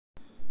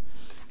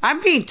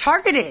I'm being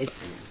targeted.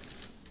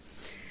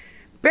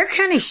 Bexar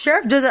County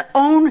Sheriff doesn't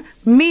own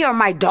me or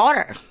my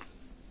daughter.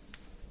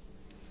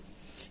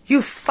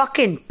 You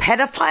fucking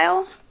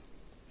pedophile.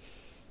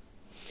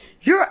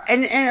 You're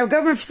in a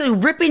government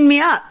facility ripping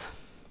me up.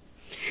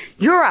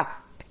 You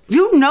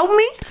know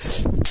me?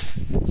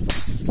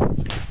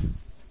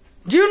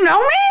 Do you know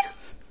me?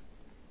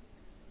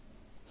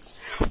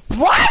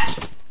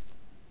 What?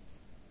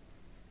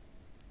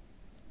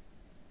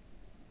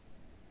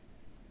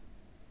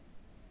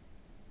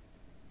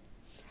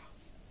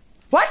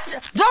 What?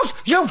 Don't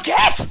you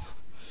get?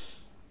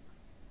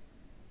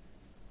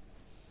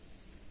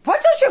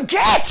 What don't you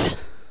get?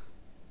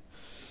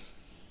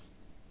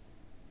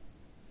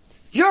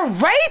 You're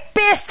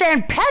rapists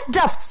and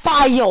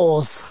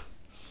pedophiles.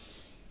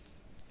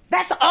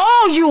 That's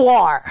all you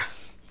are.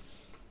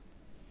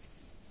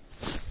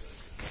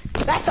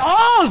 That's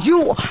all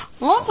you.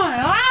 Oh my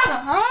God.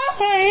 Oh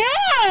my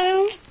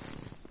God.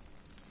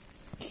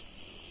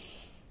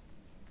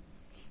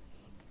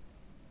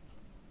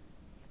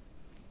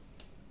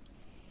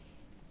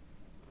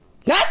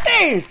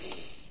 Nothing.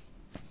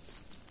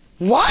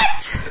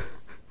 What?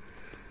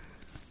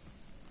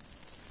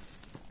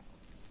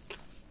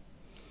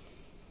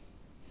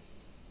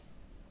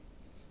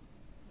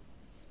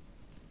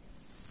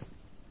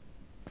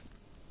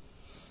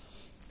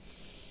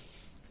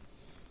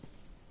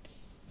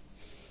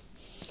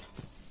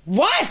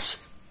 What?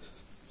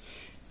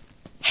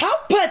 How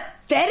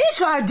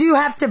pathetic do you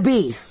have to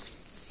be?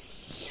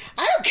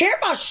 I don't care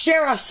about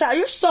Sheriff Sal.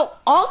 You're so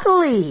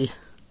ugly.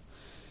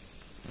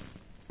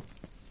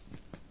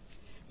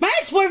 My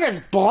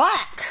ex-boyfriend's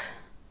black.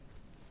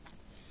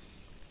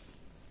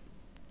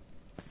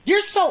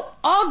 You're so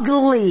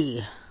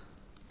ugly.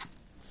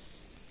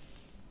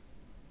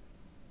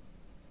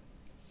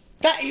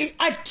 That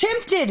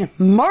attempted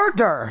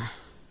murder.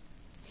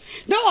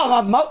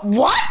 No,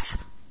 what?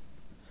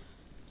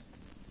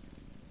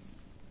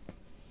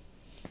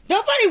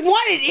 Nobody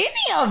wanted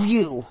any of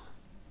you.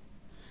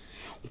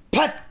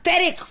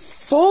 Pathetic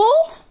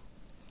fool.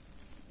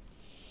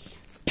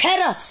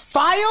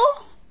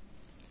 Pedophile.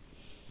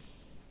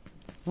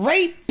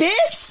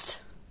 Rapist.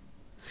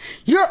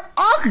 You're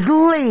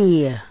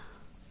ugly.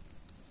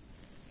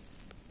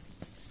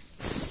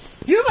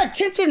 You've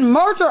attempted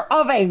murder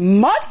of a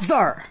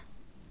mother.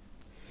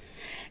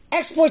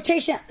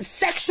 Exploitation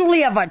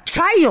sexually of a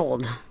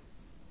child.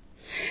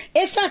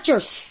 It's not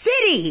your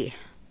city.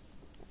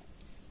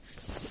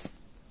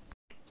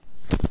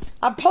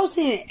 I'm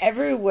posting it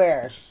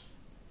everywhere.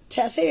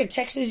 I say to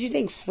Texas, you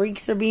think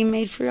freaks are being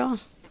made for y'all?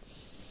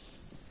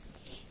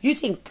 You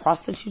think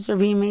prostitutes are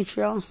being made for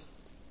y'all?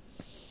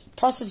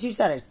 Prostitutes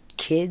out of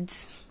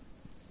kids?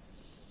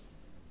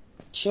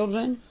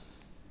 Children?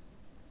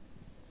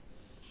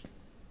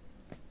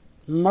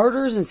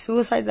 Murders and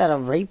suicides out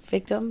of rape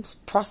victims?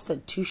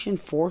 Prostitution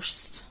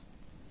forced?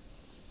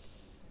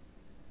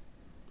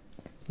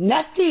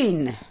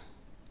 Nothing.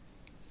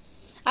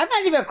 I'm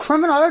not even a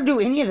criminal. I don't do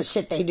any of the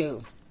shit they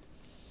do.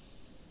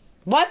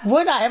 What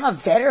would I? I'm a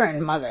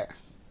veteran mother.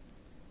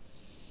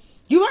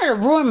 You want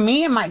to ruin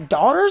me and my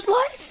daughter's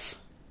life?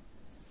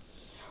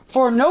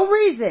 For no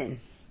reason.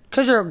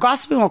 Because you're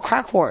gossiping with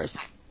crack whores.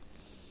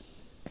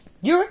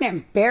 You're an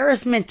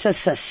embarrassment to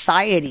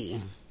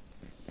society.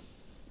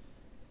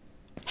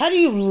 How do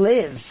you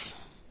live?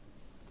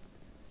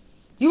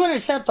 You want to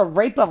set up the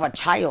rape of a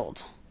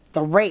child.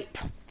 The rape.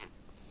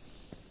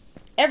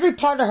 Every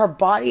part of her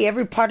body,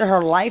 every part of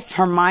her life,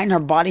 her mind, her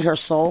body, her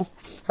soul,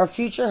 her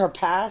future, her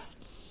past.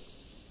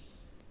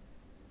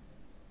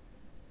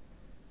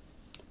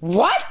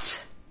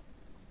 What?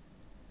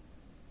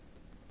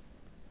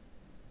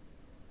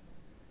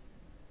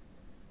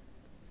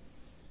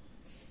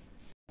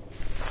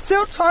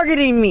 Still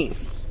targeting me.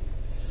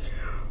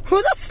 Who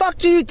the fuck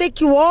do you think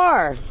you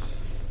are?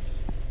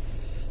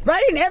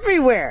 Writing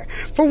everywhere.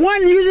 For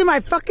one, using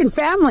my fucking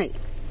family.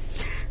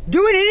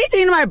 Doing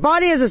anything to my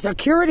body as a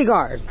security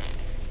guard.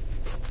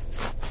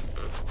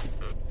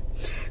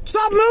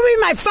 Stop moving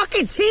my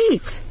fucking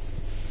teeth.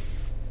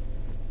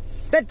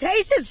 The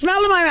taste and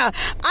smell in my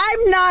mouth.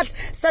 I'm not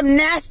some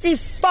nasty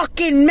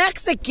fucking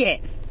Mexican.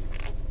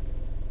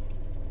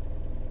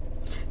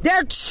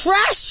 They're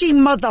trashy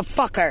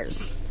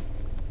motherfuckers.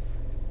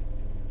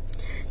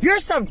 You're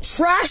some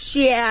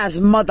trashy ass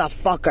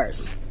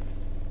motherfuckers.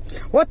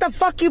 What the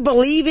fuck you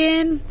believe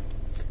in?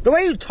 The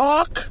way you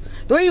talk?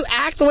 The way you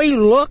act? The way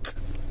you look?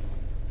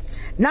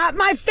 Not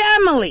my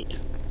family.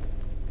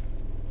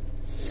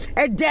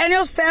 And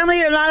Daniel's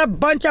family are not a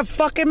bunch of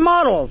fucking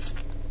models.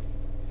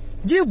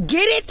 Do you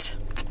get it?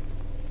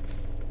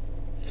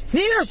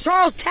 Neither is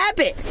Charles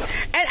Tappet.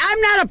 And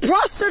I'm not a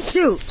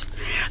prostitute.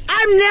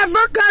 I'm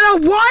never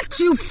gonna want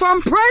you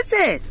from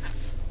prison.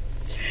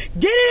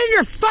 Get it in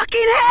your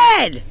fucking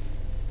head.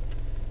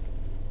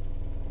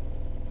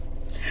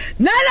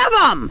 None of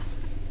them.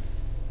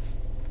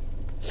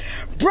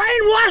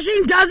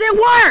 Brainwashing doesn't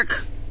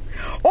work.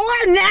 Or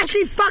a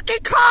nasty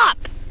fucking cop.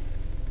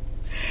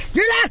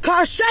 You're not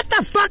called. Shut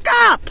the fuck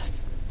up.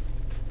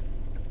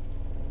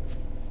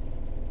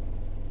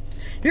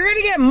 You're going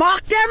to get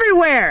mocked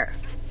everywhere.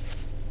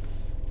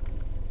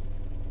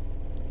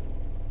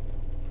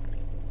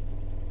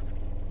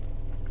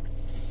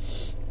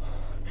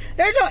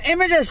 There's no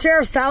image of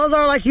Sheriff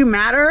Salazar like you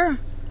matter.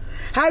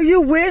 How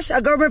you wish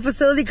a government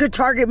facility could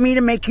target me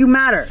to make you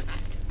matter.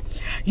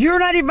 You're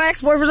not even, my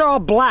ex-boyfriends are all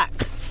black.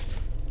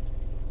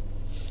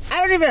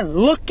 I don't even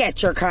look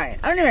at your kind.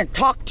 I don't even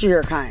talk to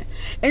your kind.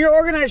 And your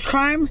organized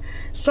crime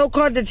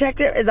so-called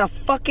detective is a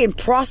fucking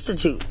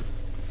prostitute.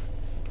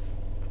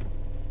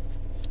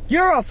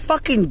 You're a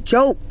fucking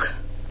joke.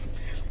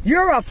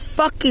 You're a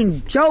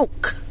fucking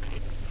joke.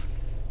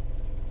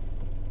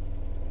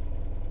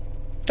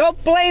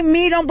 Don't blame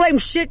me. Don't blame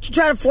shit you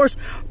try to force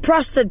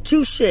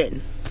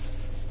prostitution.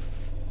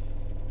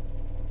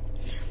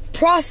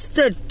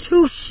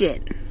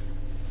 Prostitution.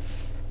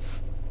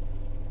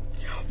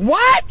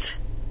 What?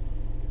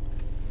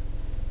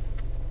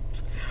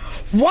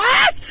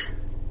 What?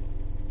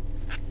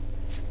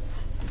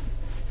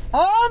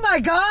 Oh my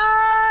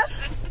God.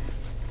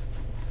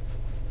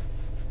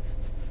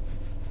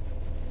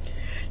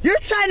 You're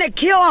trying to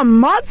kill a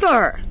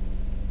mother.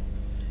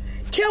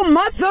 Kill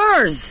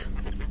mothers.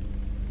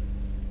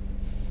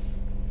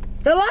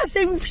 The last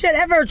thing you should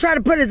ever try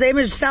to put is the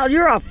image of Sal.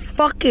 You're a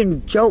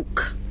fucking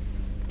joke.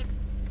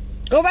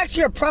 Go back to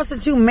your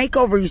prostitute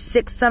makeover, you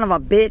sick son of a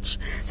bitch,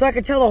 so I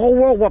can tell the whole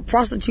world what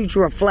prostitute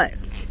you reflect.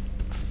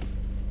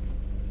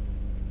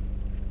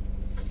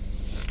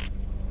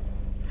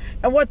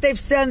 And what they've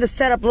done to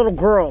set up little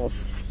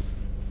girls.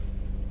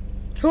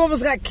 Who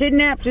almost got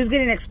kidnapped? Who's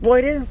getting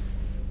exploited?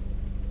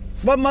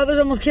 What mothers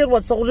almost killed?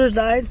 What soldiers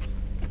died?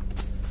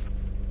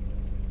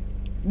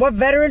 What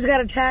veterans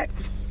got attacked?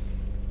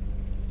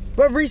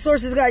 What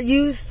resources got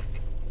used?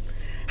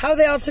 How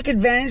they all took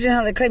advantage and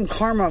how they claimed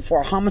karma for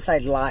a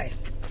homicide lie.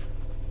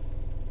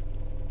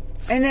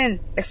 And then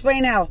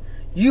explain how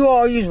you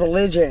all use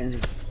religion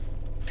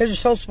because you're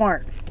so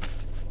smart.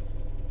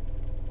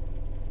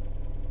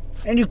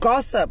 And you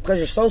gossip because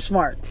you're so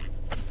smart.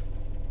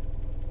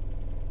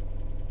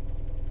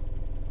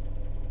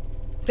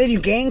 Then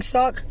you gang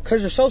stalk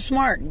because you're so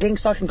smart. Gang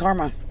stalking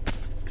karma.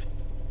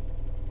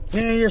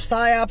 You know, you're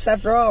psyops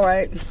after all,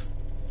 right?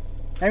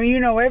 I mean, you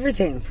know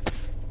everything.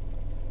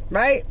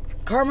 Right?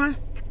 Karma?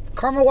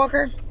 Karma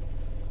walker?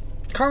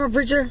 Karma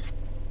preacher?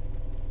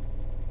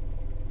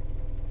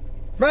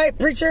 Right,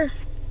 preacher?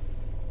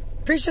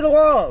 Preach to the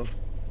world.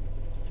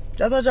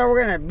 I thought y'all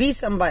were going to be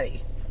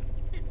somebody.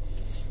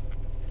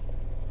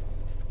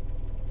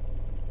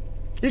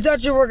 You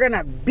thought you were going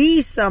to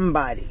be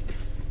somebody.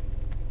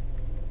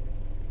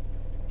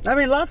 I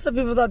mean, lots of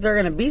people thought they were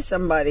going to be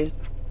somebody.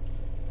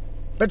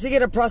 But to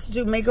get a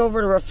prostitute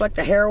makeover to reflect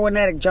a heroin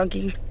addict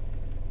junkie.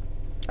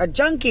 A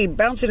junkie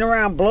bouncing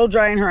around, blow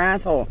drying her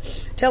asshole.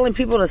 Telling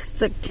people to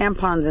stick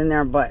tampons in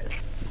their butt.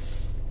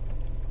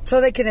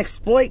 So they can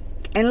exploit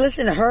and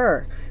listen to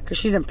her. Because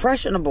she's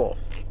impressionable.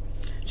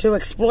 To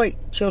exploit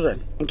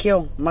children and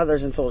kill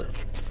mothers and soldiers.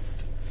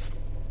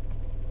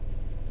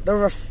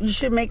 You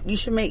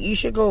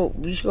should go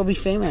be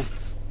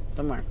famous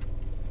somewhere.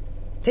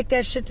 Take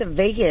that shit to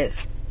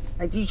Vegas.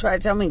 Like you try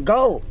to tell me,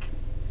 go.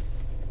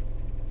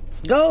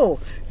 Go.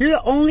 You're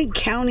the only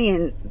county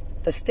in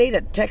the state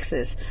of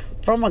Texas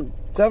from a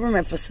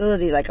government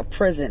facility like a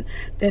prison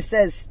that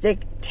says stick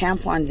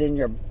tampons in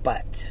your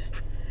butt.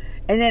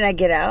 And then I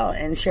get out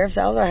and Sheriff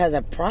Salazar has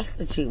a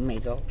prostitute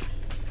makeover.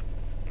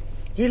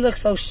 He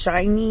looks so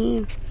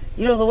shiny.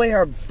 You know the way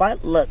her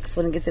butt looks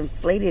when it gets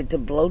inflated to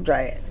blow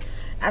dry it.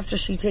 After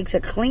she takes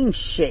a clean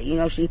shit. You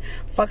know, she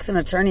fucks an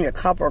attorney, a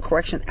cop, or a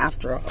correction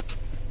after all.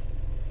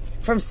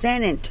 From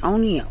San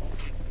Antonio.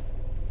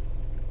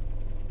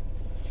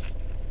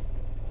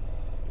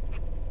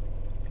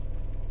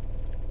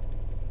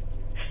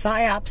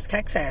 PSYOPs,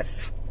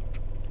 Texas.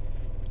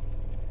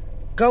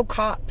 Go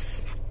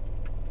cops.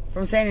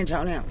 From San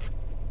Antonio.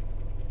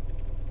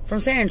 From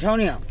San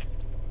Antonio.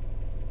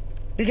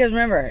 Because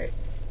remember,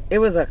 it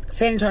was a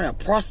San Antonio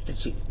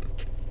prostitute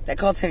that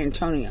called San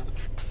Antonio.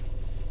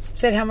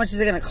 Said, how much is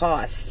it going to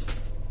cost?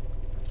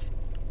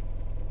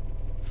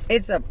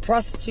 It's a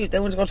prostitute. They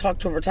went to go talk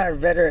to a retired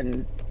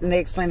veteran and they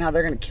explain how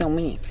they're going to kill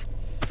me.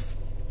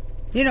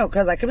 You know,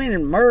 because I committed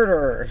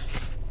murder.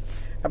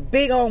 A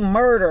big old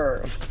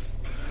murder.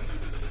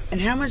 And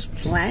how much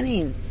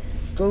planning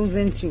goes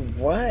into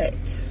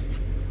what?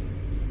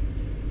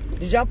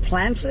 Did y'all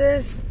plan for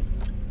this?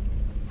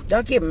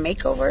 Y'all get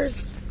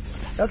makeovers?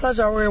 Y'all thought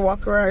y'all were going to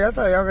walk around. Y'all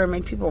thought y'all were going to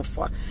make people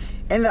fall.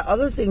 And the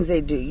other things they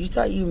do. You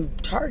thought you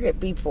target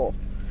people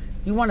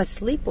you want to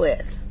sleep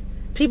with.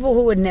 People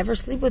who would never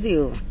sleep with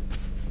you.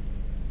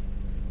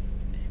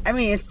 I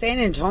mean, it's San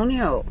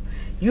Antonio.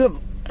 You have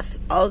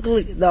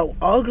the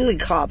ugly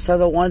cops are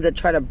the ones that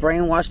try to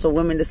brainwash the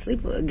women to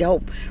sleep with.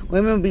 Hope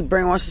women will be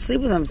brainwashed to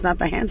sleep with them. It's not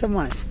the handsome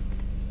ones.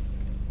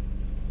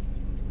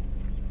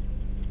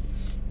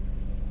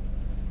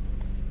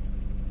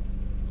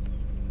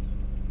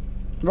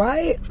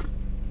 Right?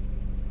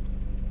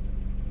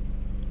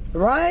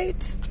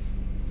 Right?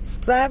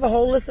 So I have a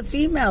whole list of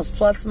females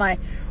plus my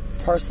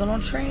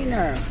personal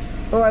trainer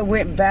who I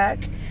went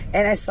back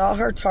and I saw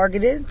her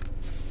targeted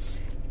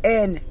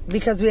And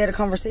because we had a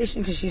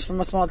conversation, because she's from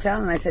a small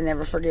town, and I said,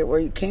 never forget where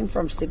you came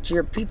from, stick to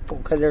your people,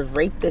 because there's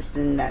rapists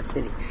in that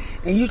city.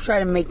 And you try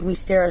to make me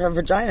stare at her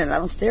vagina, and I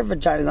don't stare at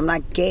vaginas, I'm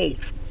not gay.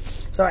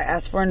 So I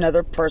asked for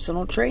another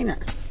personal trainer.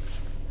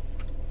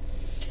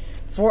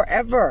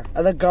 Forever,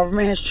 the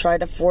government has tried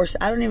to force,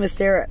 I don't even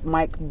stare at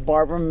Mike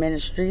Barber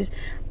Ministries,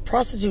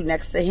 prostitute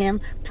next to him,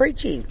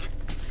 preaching.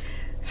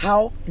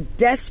 How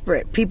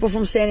desperate people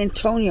from San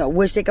Antonio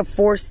wish they could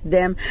force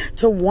them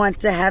to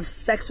want to have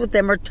sex with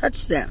them or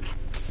touch them.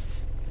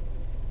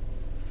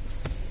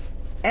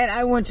 And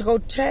I went to go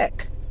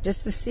check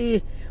just to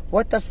see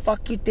what the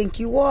fuck you think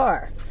you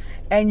are.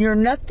 And you're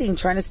nothing,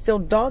 trying to steal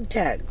dog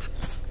tags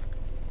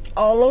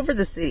all over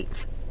the city.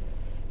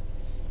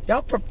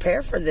 Y'all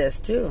prepare for this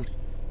too.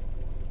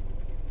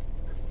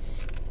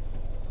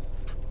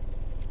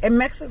 And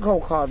Mexico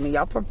called me.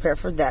 Y'all prepare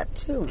for that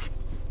too.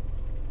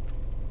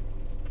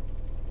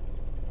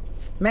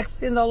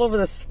 Mexicans all over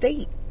the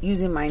state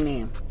using my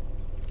name.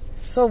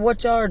 So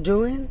what y'all are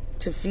doing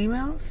to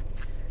females,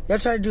 y'all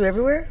try to do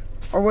everywhere?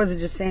 Or was it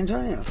just San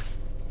Antonio?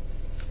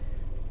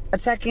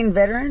 Attacking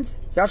veterans,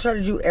 y'all try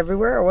to do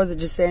everywhere? Or was it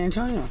just San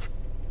Antonio?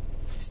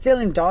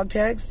 Stealing dog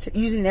tags,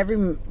 using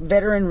every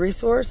veteran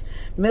resource,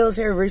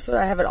 military resource,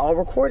 I have it all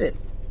recorded.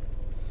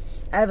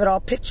 I have it all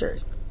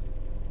pictured.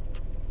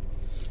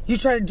 You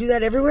try to do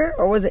that everywhere?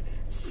 Or was it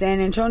San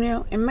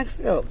Antonio and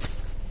Mexico?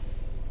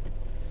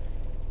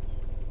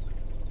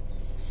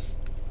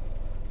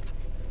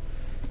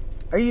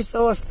 Are you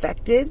so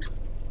affected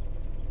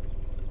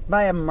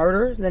by a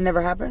murder that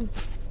never happened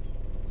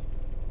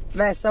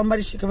that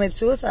somebody should commit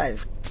suicide?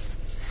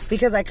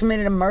 Because I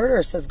committed a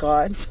murder, says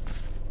God.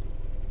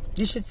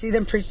 You should see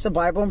them preach the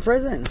Bible in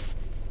prison.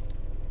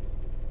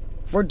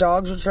 We're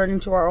dogs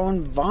returning to our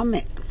own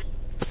vomit.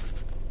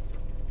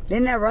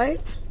 Isn't that right?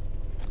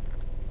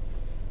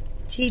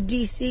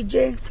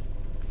 TDCJ?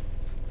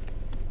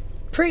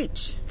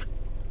 Preach.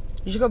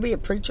 You should go be a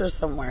preacher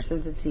somewhere,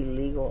 since it's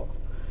illegal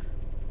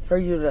for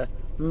you to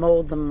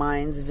mold the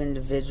minds of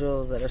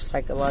individuals that are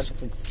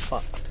psychologically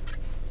fucked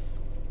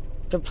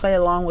to play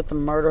along with the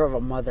murder of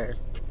a mother.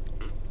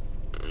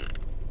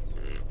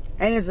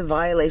 And it's a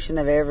violation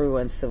of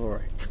everyone's civil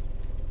rights.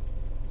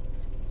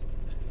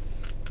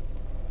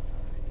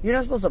 You're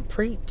not supposed to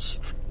preach.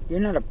 You're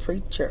not a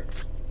preacher.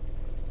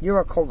 You're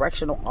a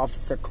correctional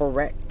officer,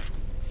 correct?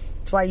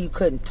 That's why you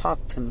couldn't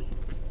talk to me.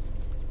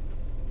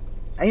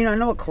 And I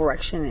know what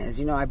correction is.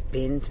 I've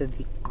been to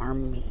the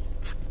army.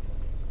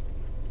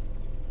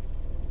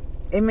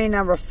 It may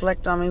not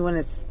reflect on me when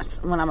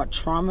I'm a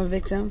trauma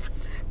victim,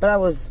 but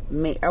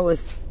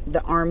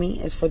the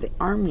army is for the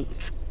army.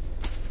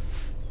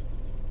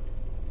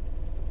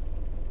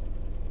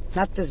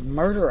 Not this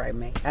murder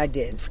I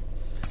did.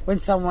 When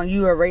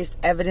you erased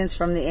evidence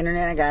from the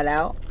internet and got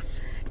out.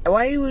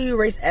 Why would you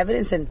erase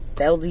evidence and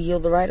fail to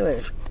yield the right of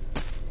way?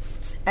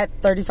 At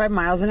 35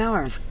 miles an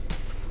hour.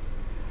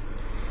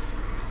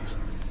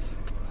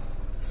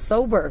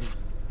 Sober.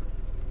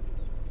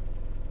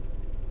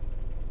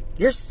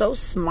 You're so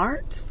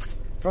smart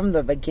from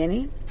the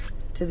beginning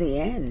to the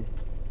end.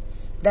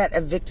 That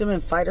a victim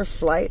in fight or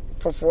flight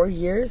for 4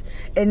 years,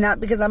 and not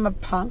because I'm a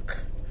punk,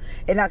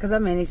 and not because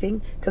I'm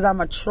anything, because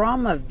I'm a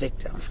trauma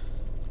victim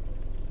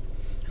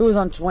who was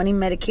on 20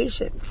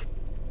 medications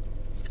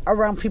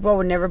around people I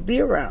would never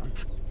be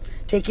around,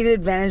 taken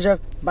advantage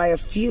of by a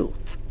few.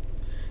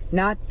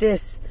 Not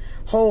this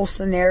whole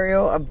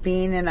scenario of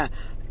being in a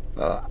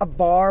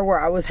bar where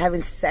I was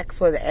having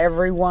sex with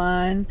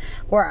everyone,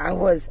 where I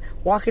was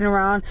walking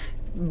around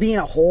being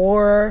a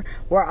whore,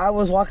 where I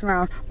was walking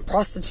around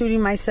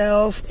prostituting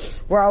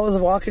myself, where I was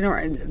walking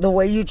around the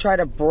way you try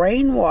to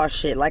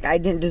brainwash it like I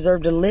didn't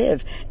deserve to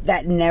live.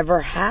 That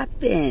never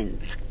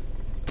happened.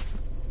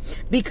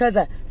 Because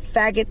a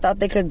faggot thought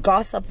they could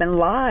gossip and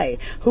lie,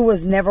 who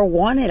was never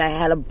wanted. I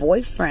had a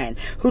boyfriend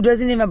who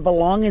doesn't even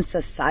belong in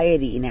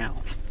society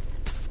now.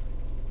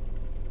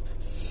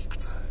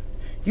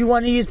 You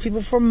want to use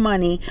people for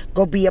money,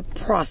 go be a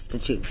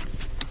prostitute.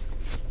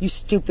 You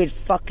stupid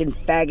fucking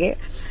faggot.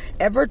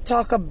 Ever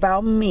talk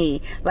about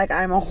me like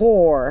I'm a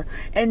whore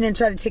and then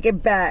try to take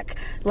it back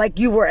like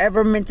you were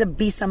ever meant to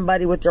be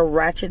somebody with your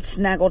ratchet,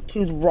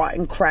 snaggletooth,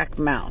 rotten crack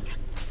mouth.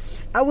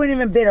 I wouldn't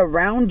even been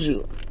around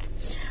you.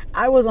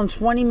 I was on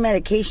 20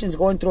 medications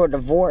going through a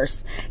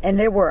divorce, and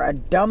they were a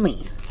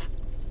dummy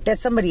that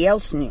somebody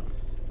else knew.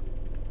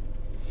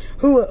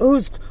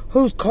 Who's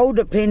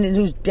codependent,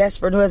 who's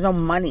desperate, who has no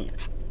money.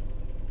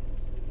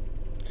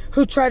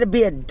 Who tried to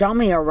be a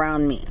dummy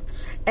around me,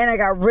 and I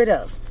got rid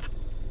of.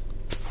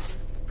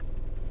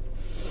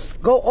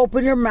 Go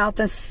open your mouth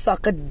and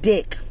suck a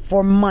dick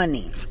for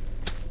money.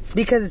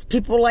 Because it's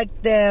people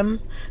like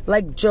them,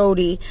 like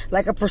Jody,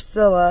 like a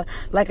Priscilla,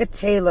 like a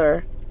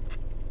Taylor,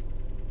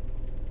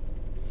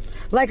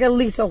 like a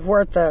Lisa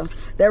Huerta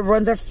that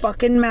runs her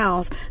fucking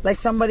mouth like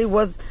somebody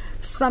was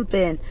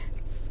something,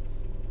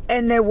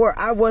 and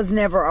I was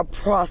never a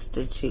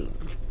prostitute.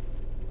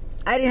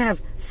 I didn't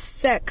have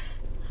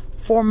sex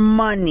for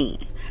money.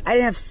 I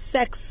didn't have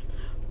sex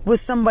with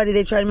somebody.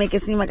 They tried to make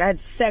it seem like I had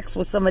sex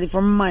with somebody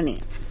for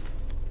money.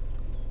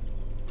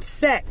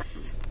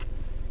 Sex.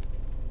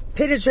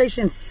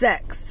 Penetration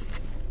sex.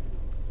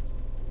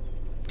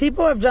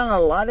 People have done a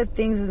lot of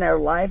things in their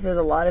life. There's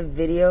a lot of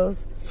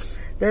videos.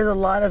 There's a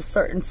lot of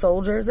certain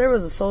soldiers. There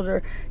was a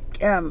soldier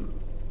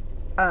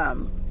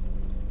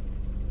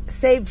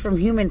saved from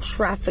human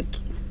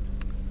trafficking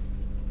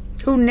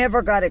who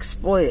never got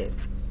exploited.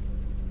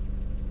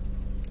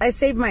 I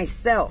saved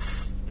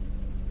myself.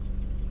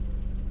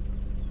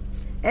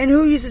 And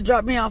who used to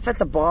drop me off at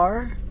the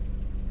bar?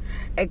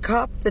 A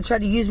cop that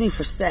tried to use me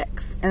for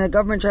sex. And the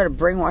government tried to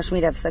brainwash me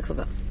to have sex with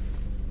him.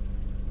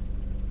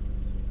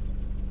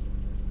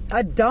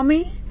 A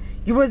dummy?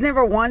 You was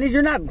never wanted.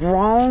 You're not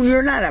grown.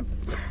 You're not a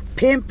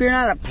pimp. You're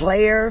not a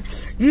player.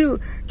 You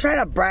try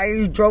to brag.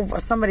 You drove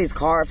somebody's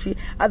car. If you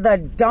are the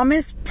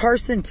dumbest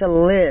person to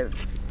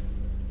live.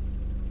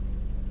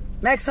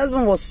 My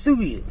ex-husband will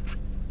sue you.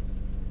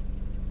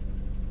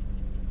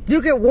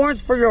 You get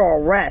warrants for your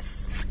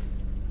arrest.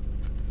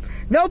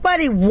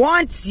 Nobody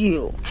wants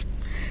you.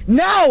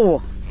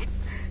 No.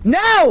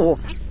 No.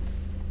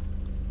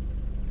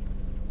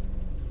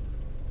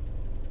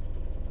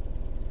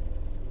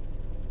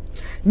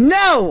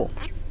 No.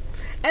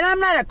 And I'm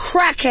not a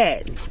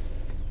crackhead.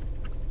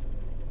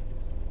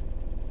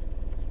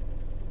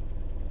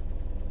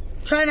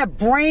 Trying to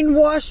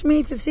brainwash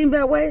me to seem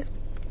that way.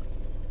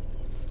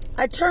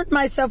 I turned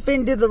myself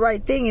in, did the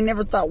right thing, and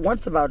never thought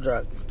once about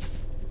drugs.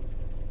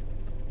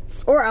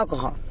 Or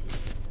alcohol.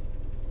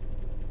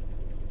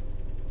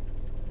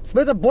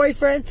 With a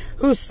boyfriend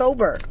who's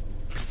sober.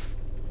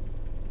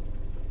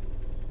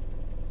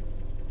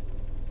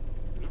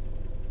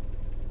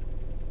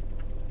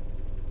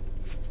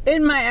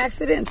 In my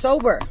accident,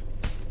 sober.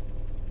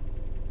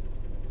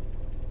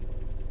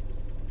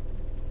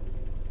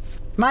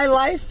 My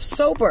life,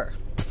 sober.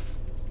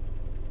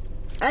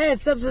 I had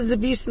substance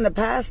abuse in the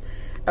past.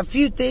 A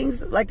few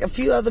things, like a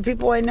few other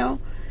people I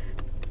know,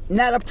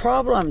 not a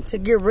problem to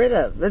get rid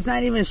of. It's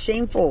not even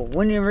shameful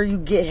whenever you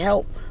get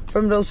help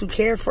from those who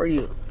care for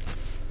you.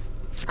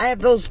 I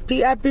have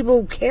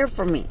people who care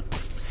for me.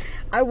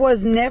 I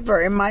was never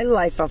in my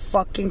life a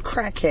fucking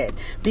crackhead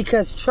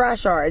because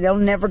trash are and they'll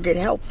never get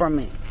help from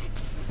me.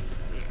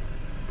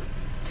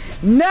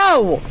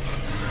 No!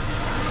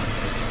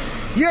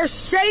 You're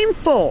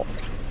shameful.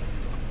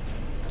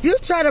 You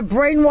try to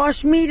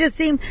brainwash me to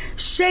seem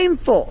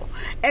shameful.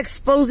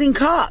 Exposing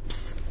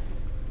cops.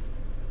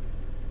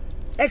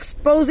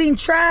 Exposing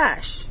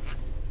trash.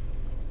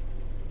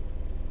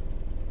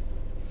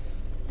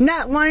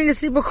 Not wanting to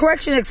sleep with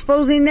correction,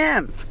 exposing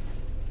them.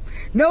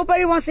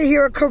 Nobody wants to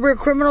hear a career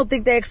criminal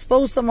think they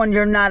expose someone.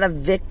 You're not a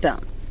victim.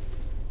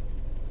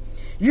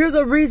 You're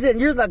the reason.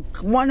 You're the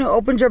one who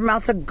opened your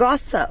mouth to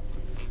gossip.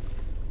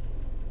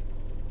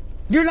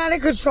 You're not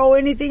in control of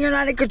anything. You're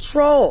not in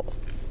control.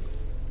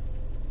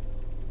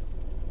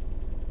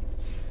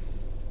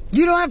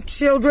 You don't have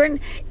children.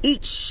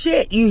 Eat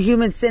shit, you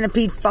human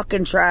centipede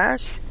fucking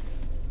trash.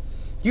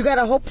 You got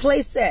a whole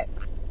play set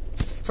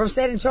from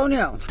San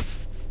Antonio.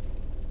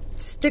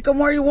 Stick them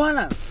where you want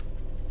them.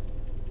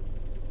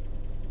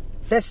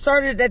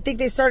 That think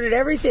they started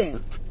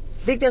everything.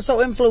 Think they're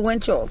so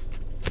influential.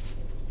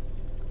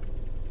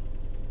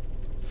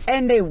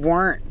 And they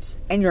weren't.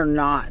 And you're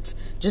not.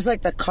 Just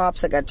like the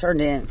cops that got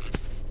turned in.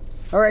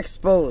 Or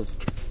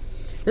exposed.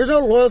 There's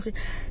no loyalty.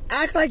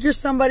 Act like you're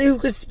somebody who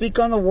could speak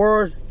on the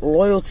word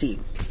loyalty.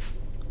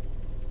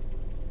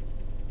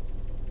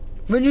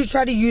 When you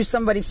try to use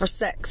somebody for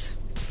sex.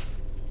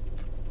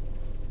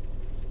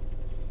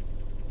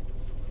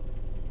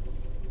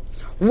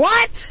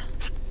 What?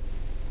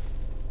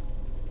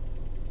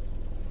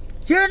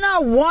 You're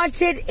not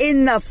wanted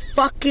in the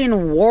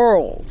fucking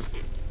world.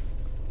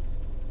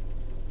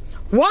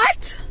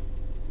 What?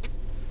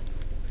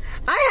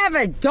 I have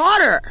a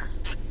daughter.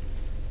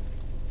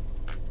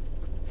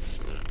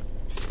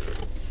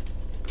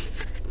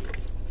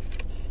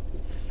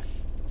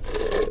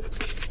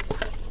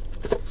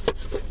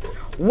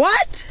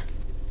 What?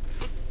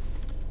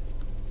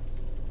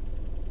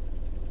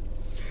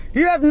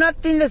 You have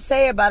nothing to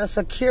say about a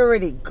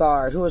security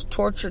guard who was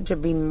tortured to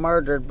be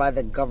murdered by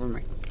the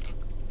government.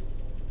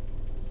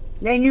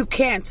 And you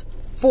can't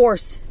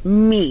force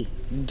me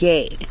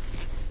gay.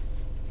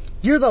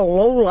 You're the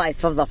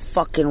lowlife of the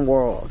fucking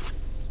world.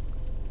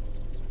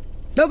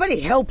 Nobody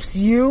helps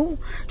you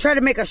try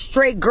to make a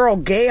straight girl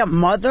gay, a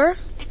mother?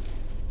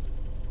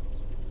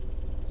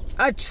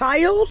 A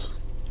child?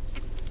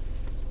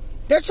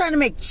 They're trying to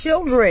make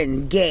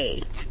children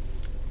gay.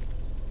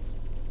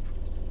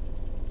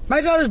 My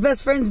daughter's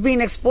best friend's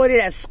being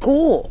exploited at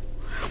school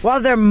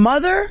while their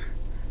mother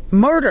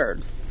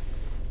murdered.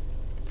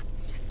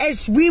 And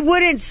we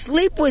wouldn't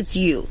sleep with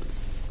you.